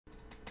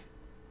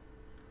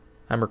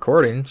I'm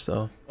recording,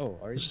 so Oh,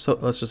 are you?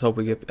 let's just hope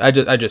we get. I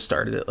just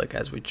started it like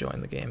as we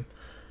joined the game.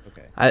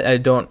 Okay. I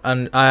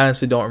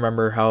honestly don't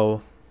remember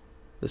how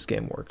this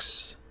game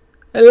works.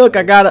 Hey, look,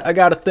 I got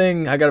a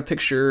thing. I got a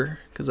picture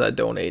because I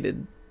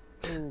donated.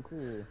 Oh,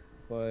 cool.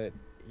 But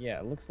yeah,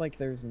 it looks like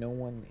there's no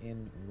one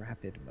in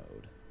rapid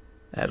mode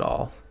At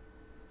all.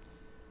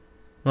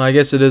 Well, I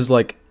guess it is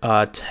like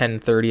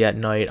 10:30 at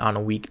night on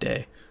a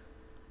weekday.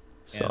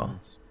 So. And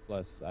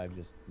plus, I've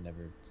just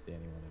never seen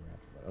anyone in rapid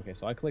mode. Okay,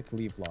 so I clicked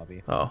leave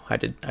lobby. Oh, I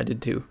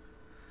did too.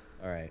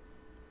 All right.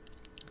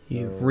 So,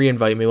 You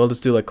re-invite me. We'll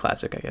just do like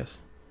classic, I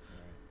guess. all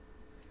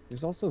right.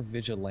 There's also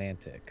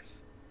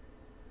Vigilantics.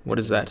 What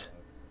is that?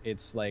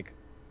 It's like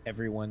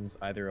everyone's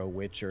either a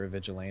witch or a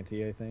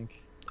vigilante, I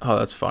think. Oh,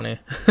 that's funny.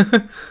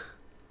 I've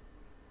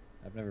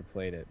never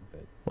played it,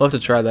 but We'll have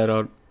to try that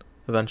out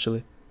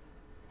eventually.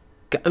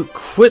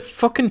 Quit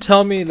fucking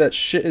telling me that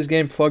shit is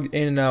getting plugged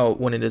in and out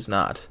when it is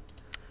not.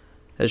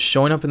 It's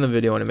showing up in the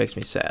video and it makes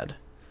me sad.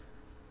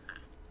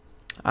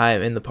 I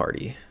am in the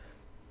party.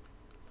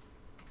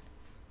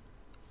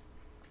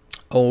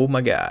 Oh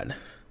my god.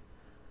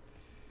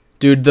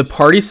 Dude, the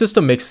party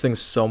system makes things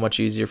so much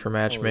easier for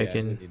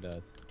matchmaking. Oh, yeah, it really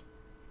does.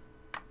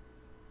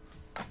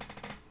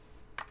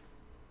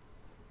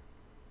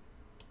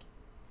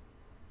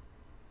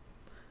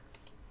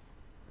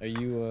 Are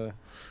you,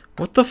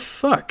 What the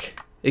fuck?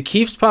 It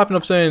keeps popping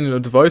up saying the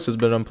device has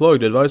been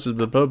unplugged. The device has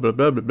been blah blah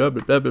blah blah blah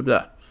blah blah blah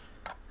blah.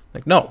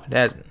 Like, no, it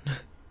hasn't.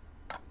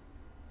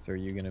 So are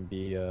you gonna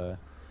be,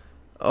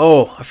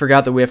 Oh, I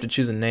forgot that we have to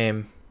choose a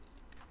name.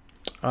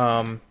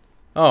 Oh.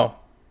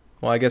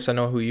 Well, I guess I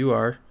know who you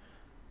are.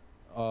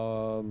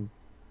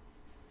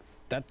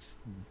 That's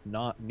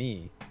not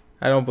me.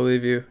 I don't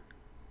believe you.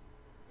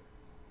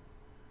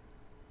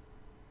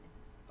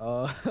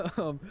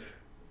 Um,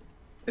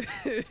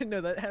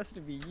 no, that has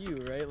to be you,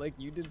 right? Like,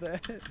 you did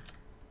that?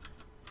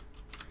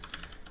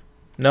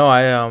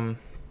 No,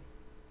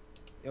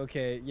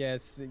 Okay,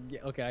 yes,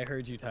 okay, I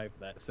heard you type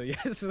that, so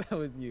yes, that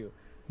was you.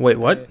 Wait,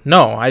 what?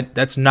 No,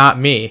 that's not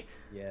me.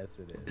 Yes,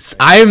 it is.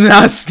 I am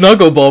not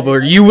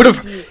Snugglebubbler.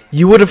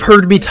 You would have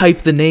heard me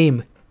type the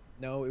name.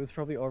 No, it was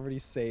probably already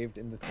saved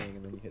in the thing,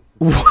 and then you hit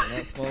submit.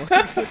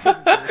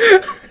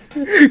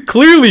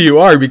 Clearly you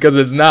are, because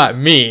it's not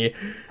me.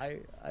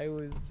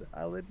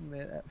 I'll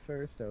admit, at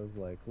first I was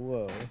like,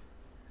 whoa.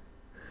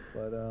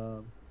 But,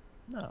 no.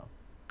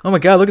 Oh my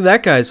god, look at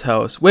that guy's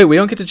house. Wait, we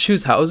don't get to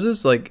choose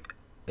houses, like,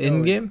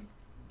 in-game?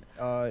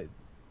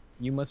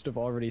 You must have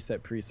already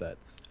set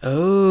presets.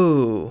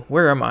 Oh,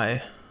 where am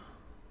I?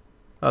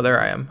 Oh,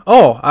 there I am.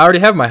 Oh, I already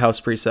have my house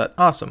preset.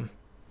 Awesome.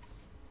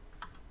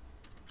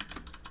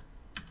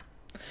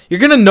 You're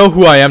gonna know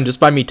who I am just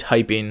by me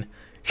typing.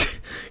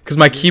 Because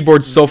my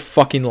keyboard's so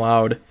fucking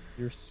loud.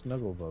 You're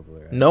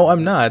Snugglebubbler. No,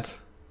 I'm not.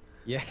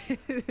 Yeah,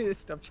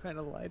 stop trying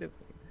to lie to me.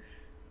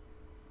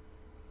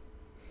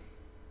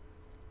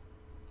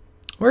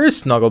 Where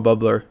is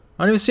Snugglebubbler?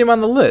 I don't even see him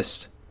on the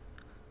list.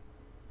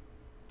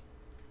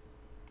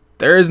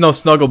 There is no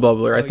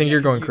Snugglebubbler. I think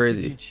you're going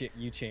crazy.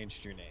 You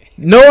changed your name.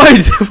 No, I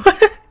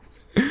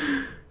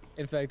did.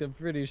 In fact, I'm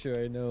pretty sure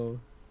I know.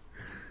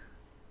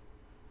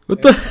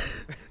 What the?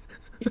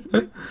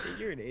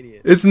 You're an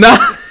idiot. It's not.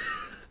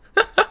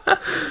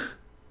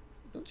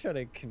 Don't try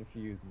to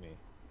confuse me.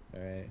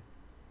 All right.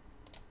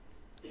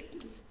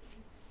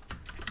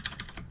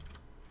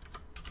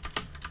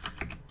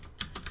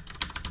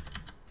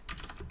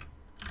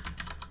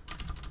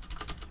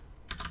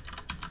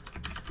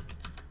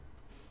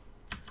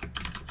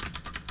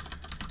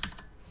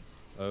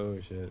 Oh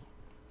shit.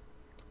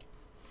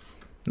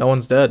 No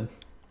one's dead.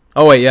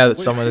 Oh wait, yeah,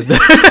 someone is dead.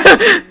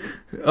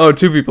 Oh,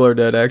 two people are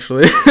dead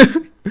actually.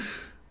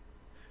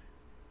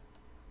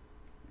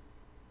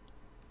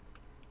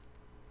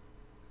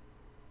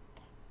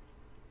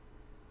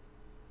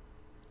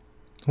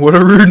 What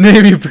a rude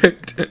name you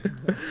picked.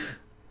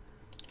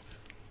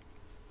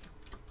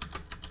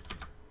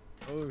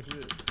 Oh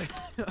shit.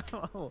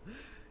 Oh,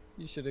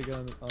 you should have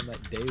gone on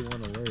that day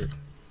one alert.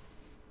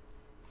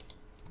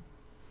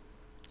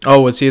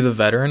 Oh, was he the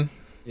veteran?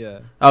 Yeah.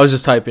 I was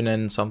just typing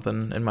in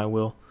something in my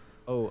will.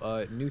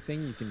 Oh, new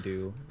thing you can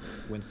do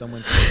when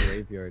someone's in the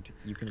graveyard,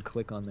 you can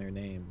click on their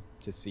name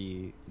to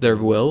see Their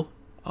will?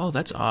 Oh,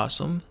 that's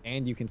awesome.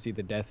 and you can see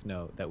the death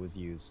note that was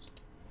used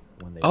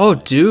when they Oh,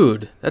 died.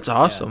 dude, that's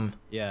awesome.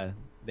 Yeah,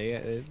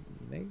 they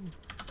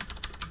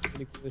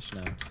pretty foolish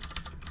now.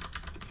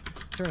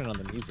 Turn it on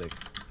the music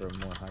for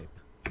more hype.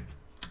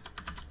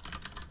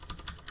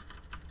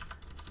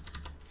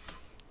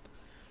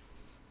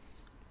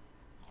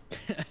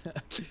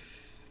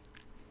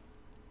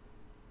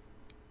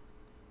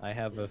 I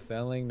have a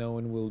feeling no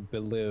one will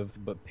believe,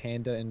 but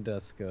Panda and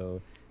Dusko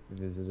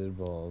visited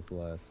balls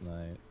last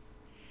night.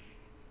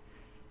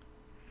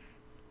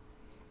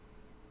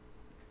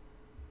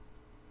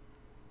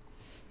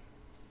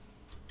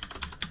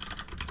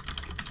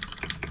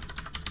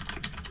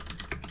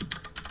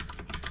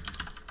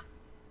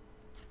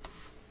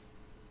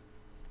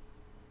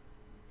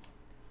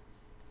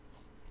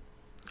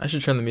 I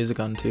should turn the music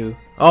on too.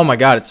 Oh my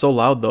god, it's so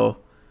loud though.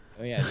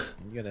 Oh yeah,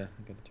 You gotta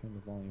turn the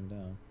volume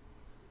down.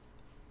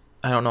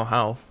 I don't know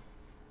how.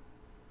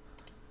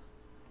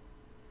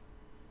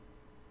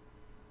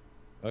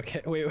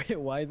 Okay, wait.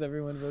 Why is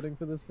everyone voting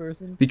for this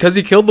person? Because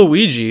he killed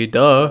Luigi,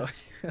 duh.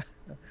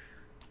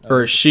 Oh.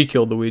 Or she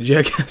killed Luigi,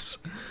 I guess.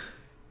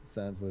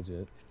 Sounds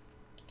legit.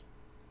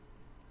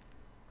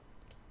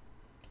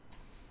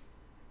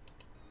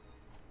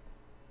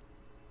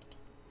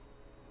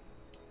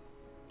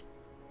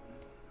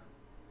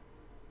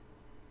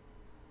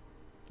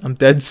 I'm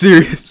dead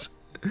serious.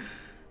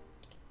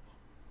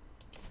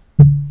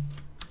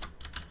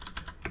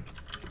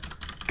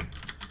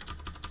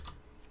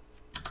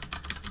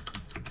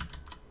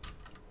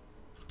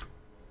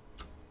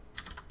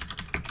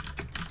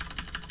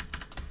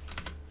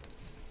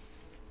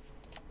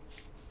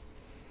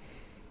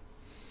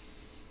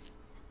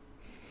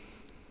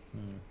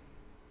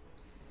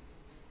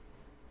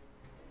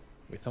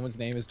 Wait, someone's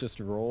name is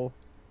just Roll?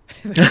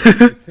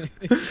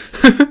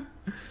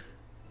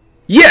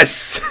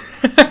 Yes!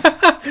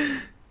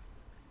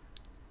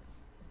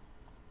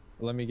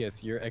 Let me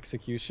guess, you're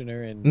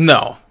Executioner and...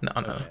 No.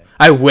 Okay.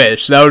 I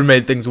wish. That would have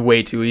made things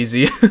way too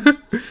easy.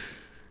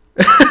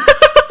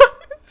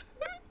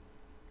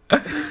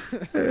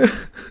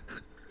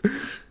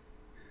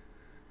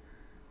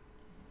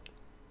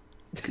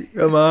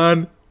 Come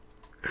on.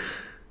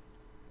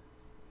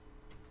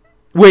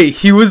 Wait,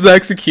 he was the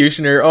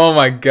Executioner. Oh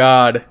my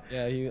god.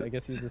 Yeah, I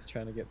guess he's just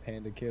trying to get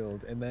Panda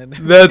killed, and then...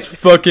 That's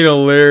fucking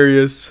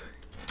hilarious.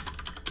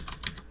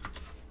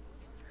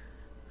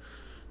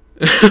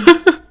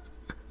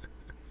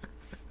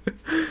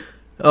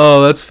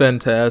 Oh, that's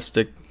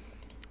fantastic.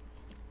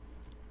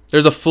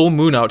 There's a full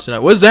moon out tonight.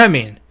 What does that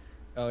mean?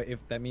 Oh,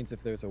 if that means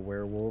if there's a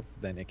werewolf,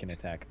 then it can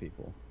attack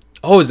people.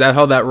 Oh, is that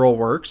how that roll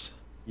works?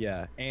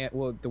 Yeah, and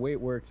well, the way it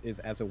works is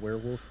as a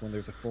werewolf, when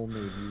there's a full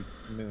moon,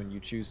 you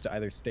choose to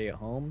either stay at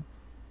home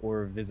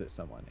or visit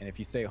someone. And if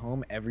you stay at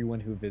home, everyone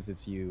who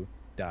visits you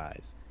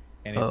dies.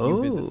 And if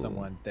you visit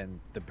someone,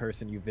 then the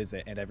person you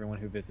visit and everyone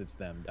who visits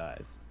them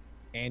dies.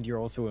 And you're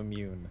also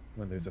immune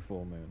when there's a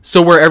full moon.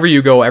 So wherever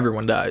you go,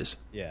 everyone dies.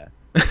 Yeah.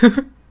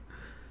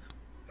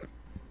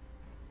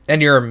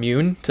 And you're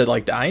immune to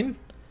like dying?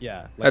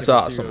 Yeah. Like that's if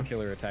awesome. A serial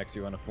killer attacks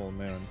you on a full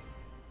moon.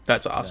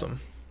 That's awesome.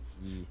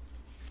 Yee.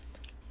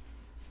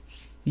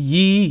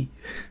 Yee.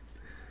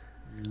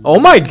 Oh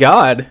my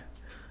god.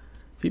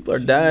 People are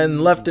dying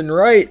left and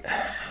right.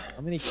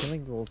 How many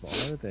killing rolls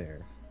are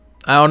there?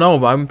 I don't know,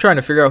 but I'm trying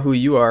to figure out who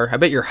you are. I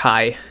bet you're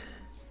high.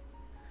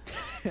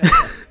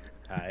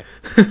 Hi.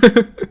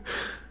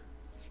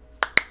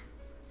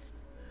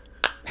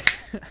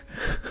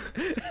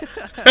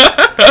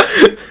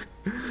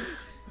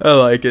 I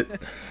like it.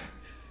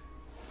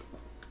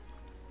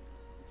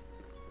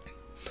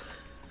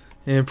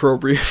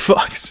 Inappropriate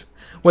fucks.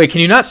 Wait,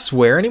 can you not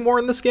swear anymore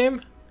in this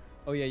game?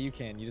 Oh yeah, you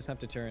can. You just have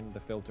to turn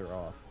the filter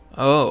off.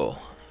 Oh.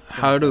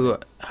 How do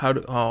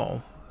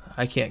oh,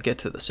 I can't get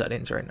to the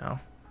settings right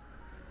now.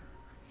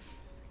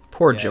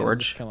 Poor yeah,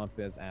 George. Just come up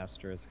as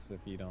asterisks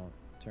if you don't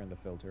turn the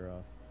filter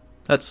off.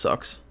 That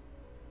sucks.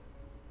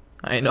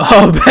 I know.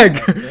 Oh,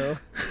 beggar.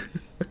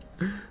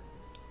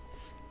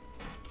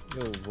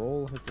 Yo,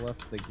 Roll has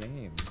left the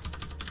game.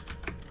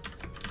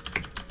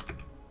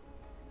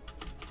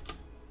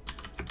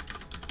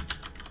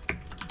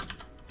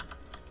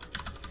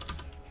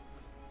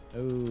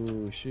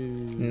 Oh, shoot.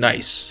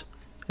 Nice.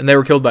 And they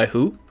were killed by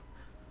who?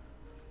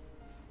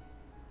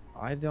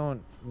 I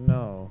don't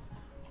know.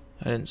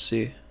 I didn't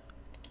see.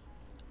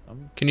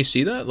 Can you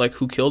see that? Like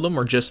who killed them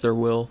or just their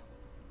will?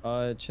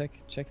 Check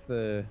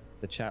the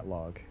chat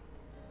log.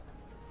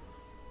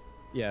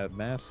 Yeah,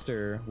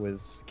 Master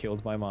was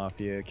killed by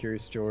Mafia.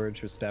 Curious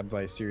George was stabbed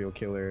by a serial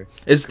killer.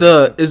 Is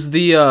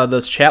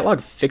the chat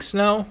log fixed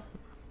now?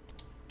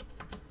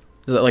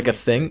 Is that like a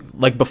thing?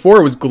 Like before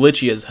it was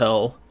glitchy as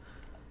hell.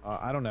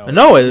 I don't know.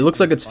 No, it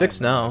looks like it's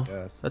fixed now.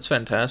 That's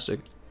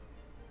fantastic.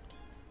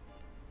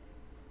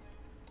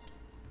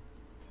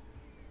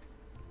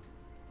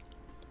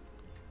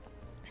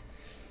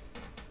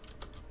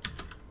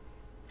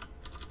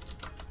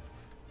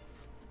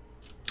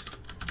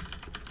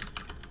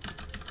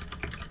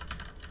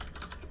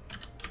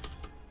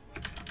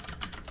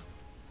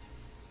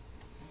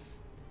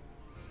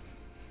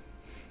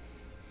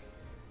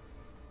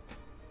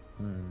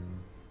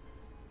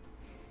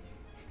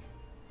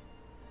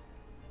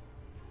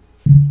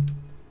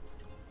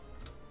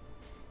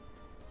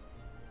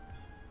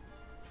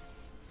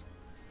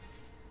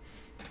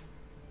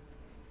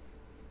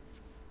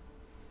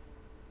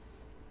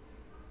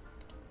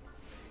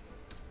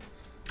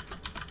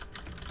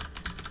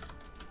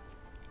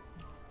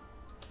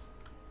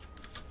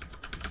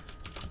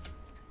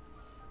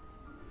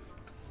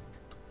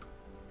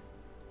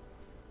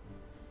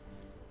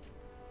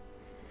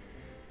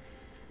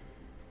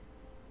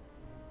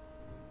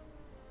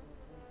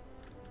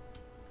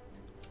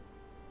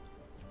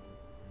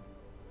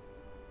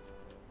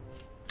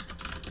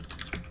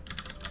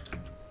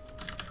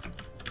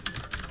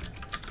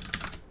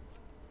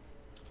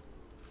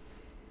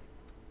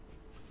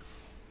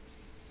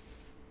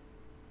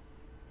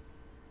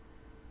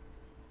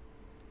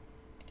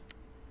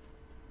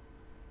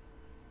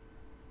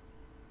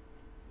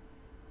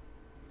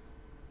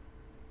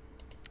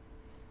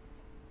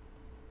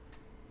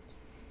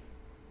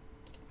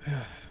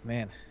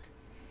 man.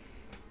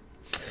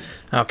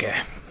 Okay.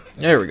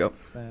 There we go.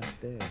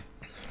 Last day.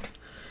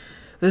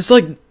 There's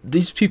like,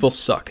 these people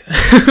suck.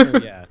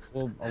 Oh, yeah.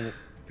 Well,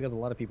 because a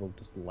lot of people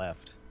just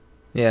left.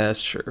 Yeah,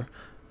 that's true.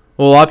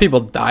 Well, a lot of people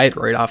died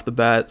right off the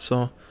bat,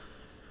 so.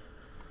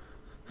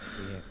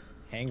 We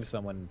hanged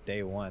someone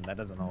day one. That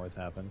doesn't always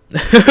happen.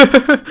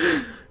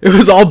 It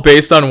was all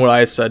based on what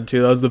I said,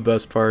 too. That was the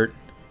best part.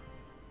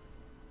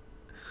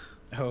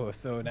 Oh,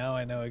 so now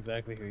I know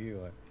exactly who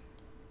you are.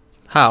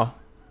 How?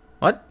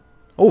 What?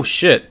 Oh,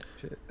 shit.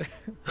 Shit.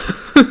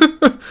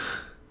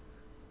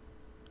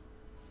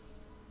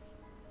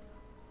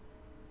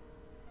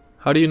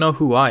 How do you know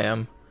who I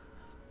am?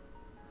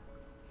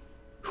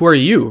 Who are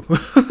you?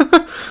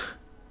 Are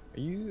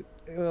you?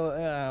 Well,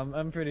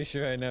 I'm pretty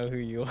sure I know who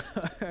you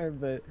are,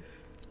 but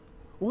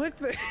what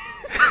the?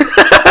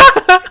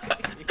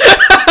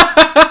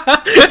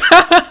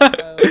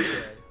 Okay.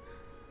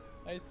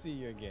 I see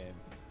your game.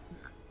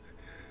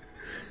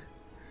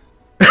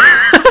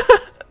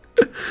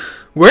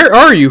 Where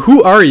are you?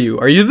 Who are you?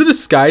 Are you the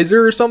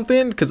disguiser or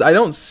something? Because I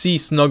don't see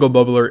Snuggle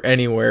Bubbler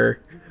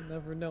anywhere. You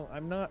never know.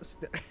 I'm not.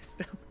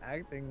 Stop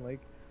acting like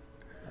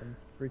I'm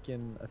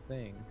freaking a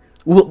thing.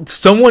 Well,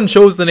 someone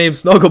chose the name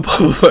Snuggle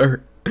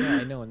Bubbler. Yeah,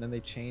 I know, and then they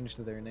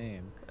changed their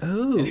name.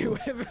 Oh. And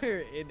whoever,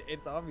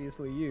 it's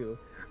obviously you.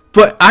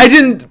 But I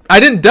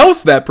didn't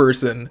douse that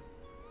person.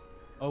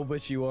 Oh,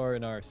 but you are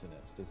an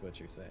arsonist, is what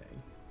you're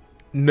saying.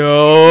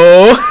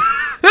 No.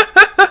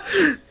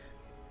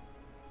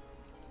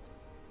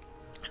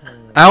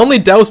 I only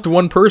doused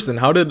one person.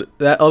 How did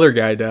that other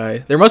guy die?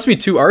 There must be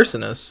two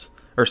arsonists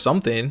or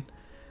something.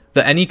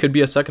 The Any could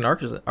be a second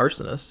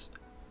arsonist.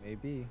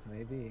 Maybe,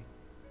 maybe.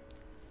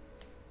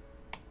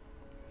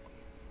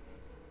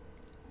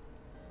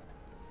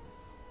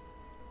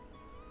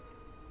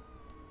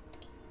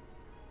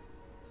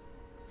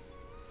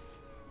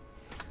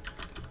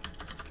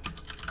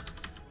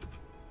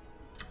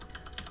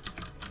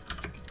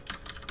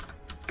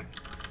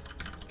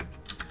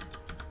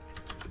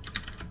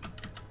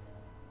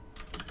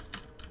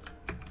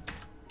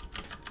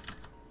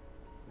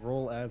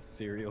 Roll as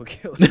serial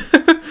killer.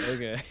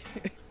 Okay.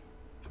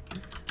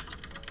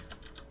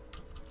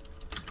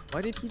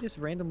 Why did he just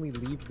randomly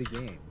leave the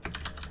game?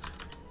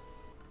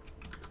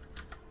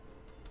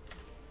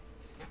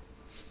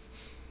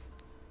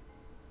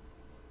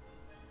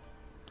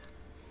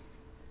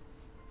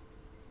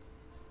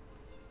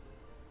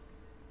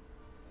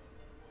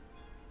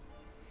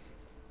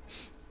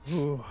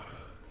 Ooh.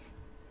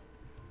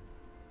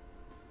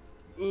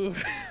 Ooh.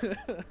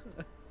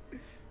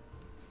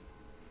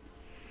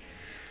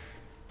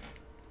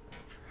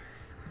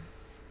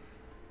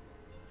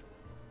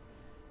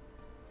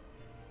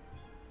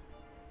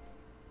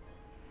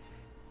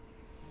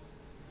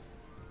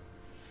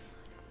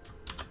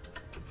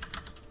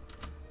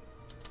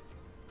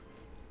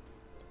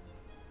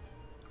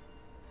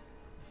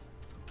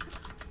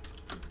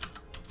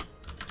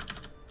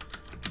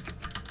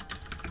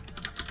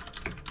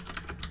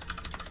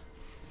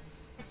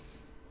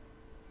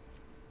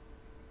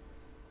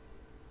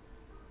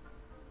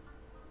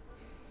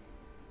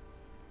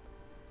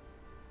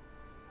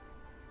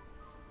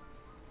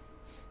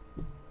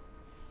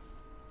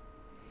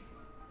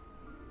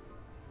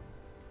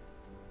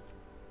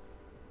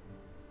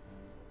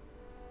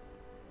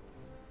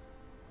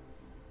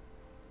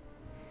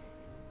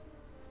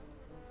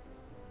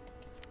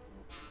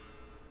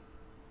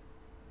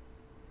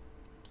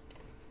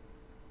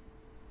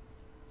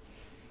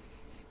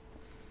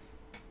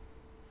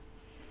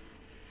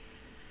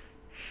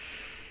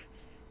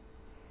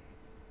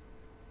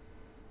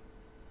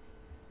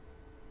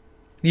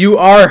 You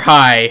are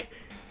high.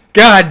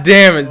 God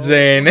damn it,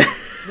 Zane.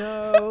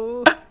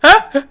 No.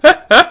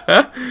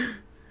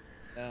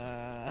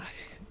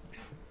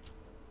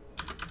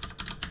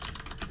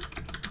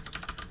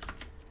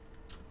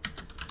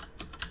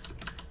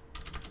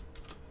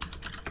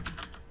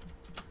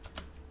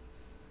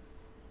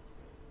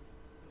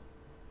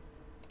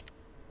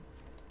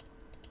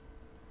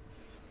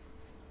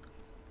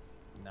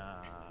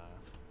 Nah,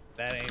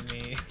 that ain't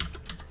me.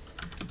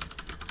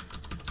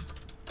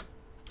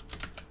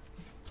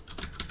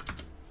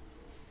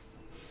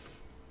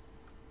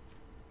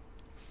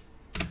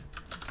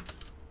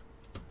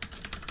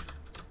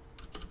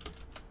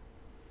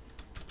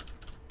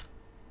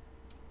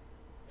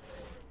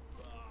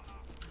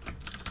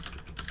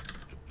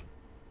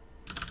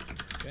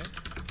 Okay.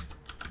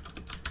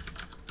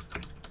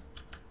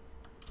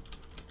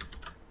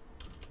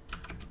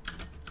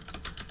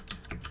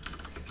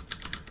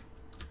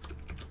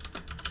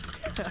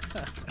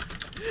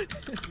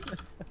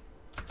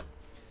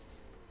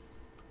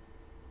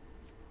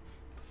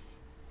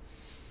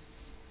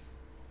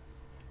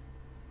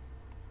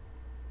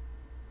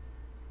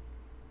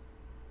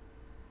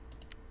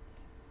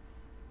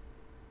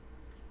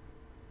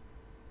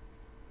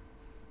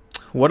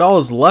 What all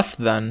is left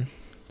then?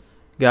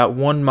 Got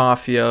one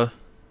mafia.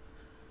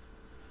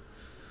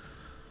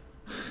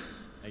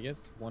 I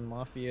guess one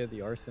mafia, the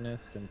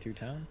arsonist, and two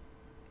town.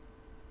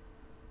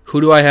 Who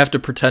do I have to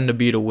pretend to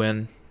be to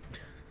win?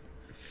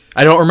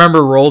 I don't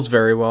remember roles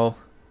very well.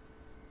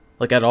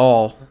 Like, at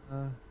all.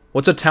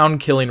 What's a town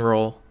killing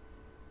role?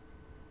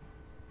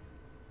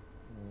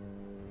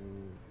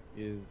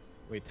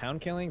 Wait, town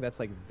killing? That's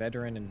like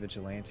veteran and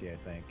vigilante, I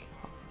think.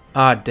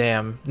 Ah,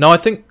 damn. No, I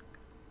think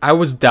I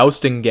was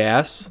doused in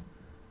gas.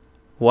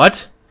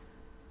 What?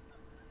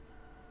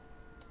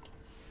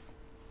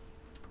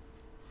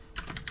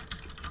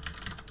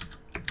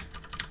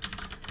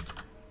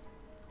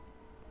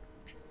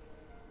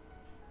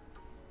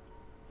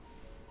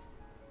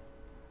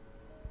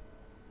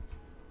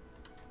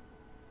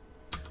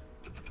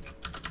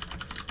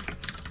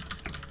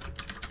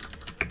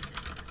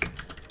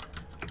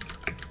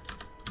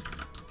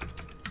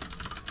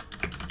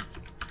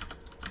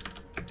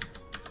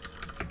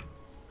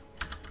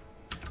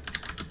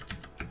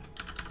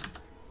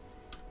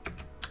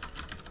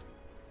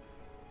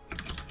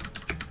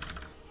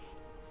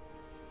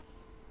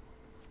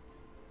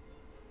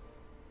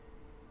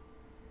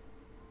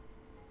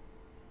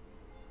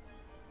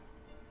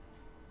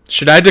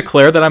 Should I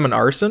declare that I'm an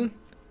arson?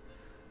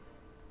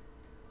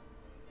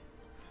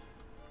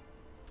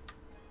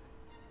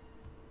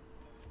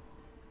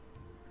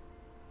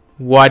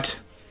 What?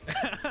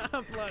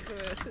 Plot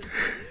twist.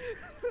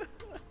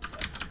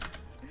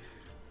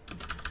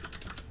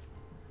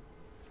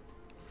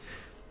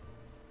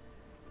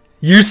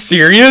 You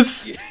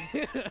serious?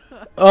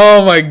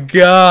 Oh my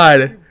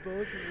god.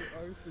 Both were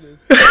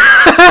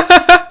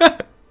arsonists.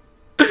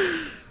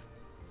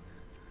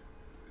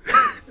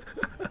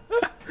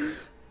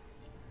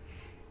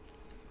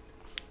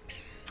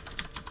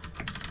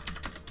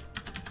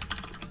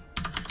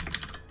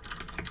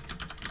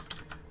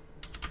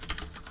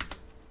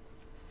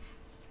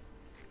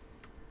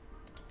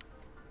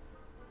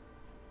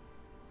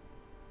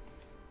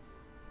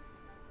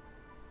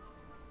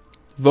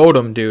 Vote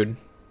him, dude.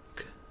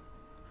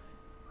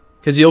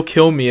 Because you'll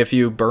kill me if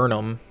you burn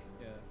him.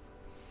 Yeah.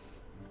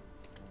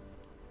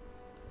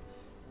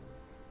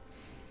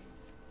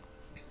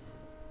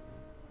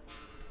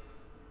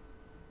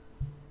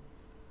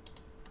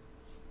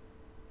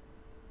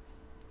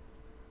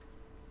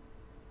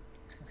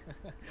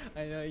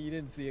 I know you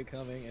didn't see it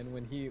coming, and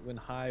when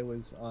High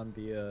was on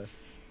the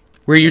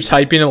Were you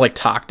typing to like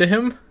talk to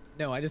him?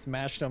 No, I just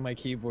mashed on my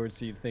keyboard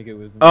so you'd think it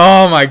was me.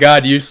 Oh my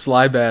god, you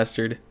sly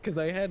bastard. Because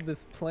I had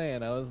this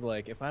plan. I was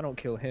like, if I don't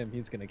kill him,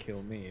 he's gonna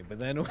kill me. But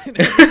then when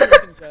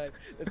everyone died,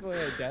 that's why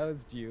I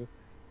doused you.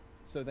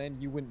 So then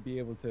you wouldn't be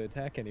able to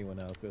attack anyone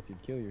else, or else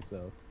you'd kill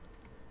yourself.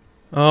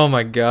 Oh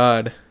my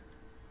god.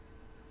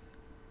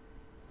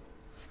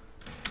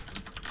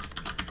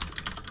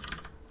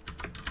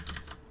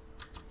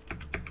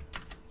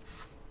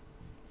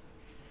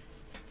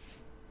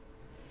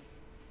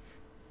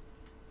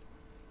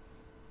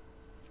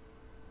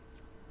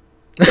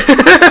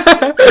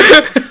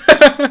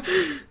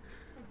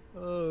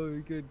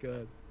 Oh, good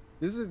god.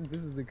 This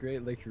is a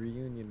great like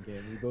reunion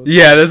game. We both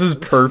Yeah, this is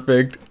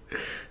perfect.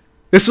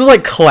 This is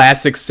like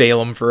classic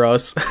Salem for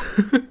us.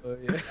 Oh,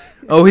 yeah.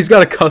 Oh, he's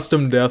got a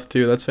custom death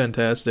too. That's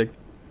fantastic.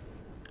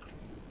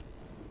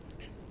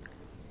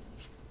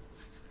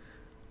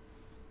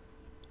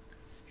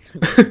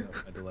 The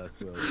last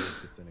will is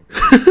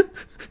disintegrate.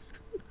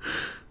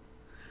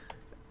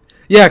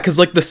 Yeah, cause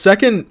like the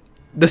second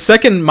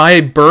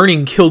my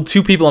burning killed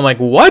 2 people, I'm like,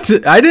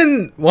 what? I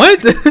didn't.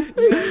 What? Yeah,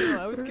 I know.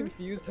 I was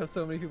confused how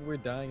so many people were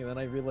dying, and then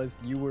I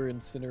realized you were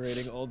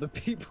incinerating all the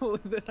people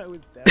that I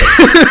was down.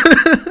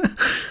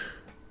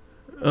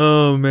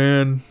 Oh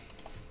man.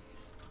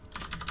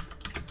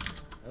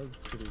 That was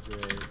pretty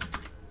great.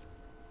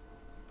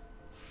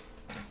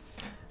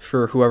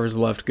 For whoever's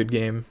left, good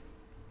game.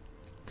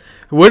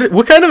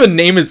 What kind of a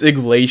name is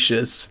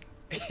Iglesias?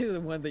 The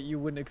one that you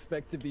wouldn't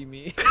expect to be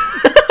me.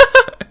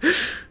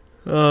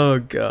 Oh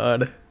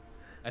god.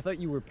 I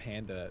thought you were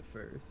Panda at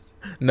first.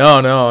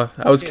 No,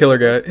 I was Killer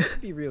Guy. Let's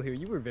be real here.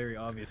 You were very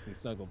obviously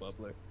Snuggle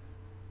Bubbler.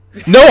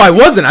 No, I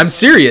wasn't. I'm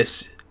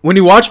serious. When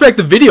you watch back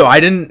the video, I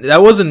didn't.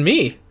 That wasn't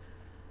me.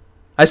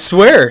 I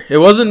swear, it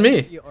wasn't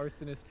me. The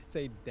arsonist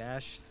say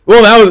dash.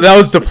 Well, that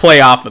was to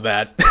play off of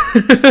that.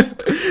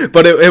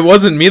 But it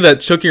wasn't me that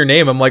took your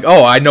name. I'm like,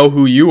 oh, I know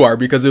who you are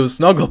because it was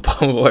Snuggle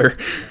Bubbler.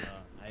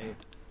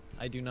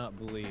 I do not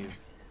believe.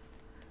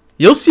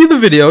 You'll see the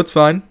video. It's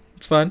fine.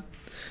 It's fine.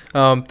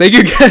 Thank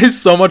you guys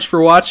so much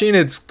for watching.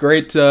 It's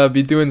great to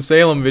be doing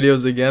Salem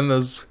videos again.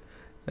 As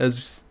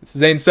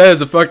Zane says,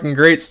 a fucking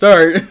great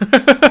start.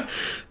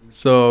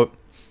 So,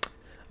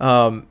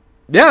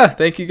 yeah,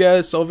 thank you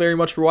guys so very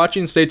much for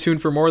watching. Stay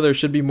tuned for more. There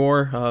should be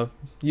more.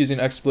 Using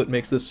XSplit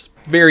makes this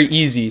very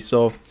easy.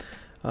 So,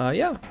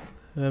 yeah,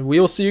 we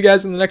will see you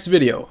guys in the next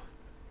video.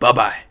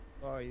 Bye-bye.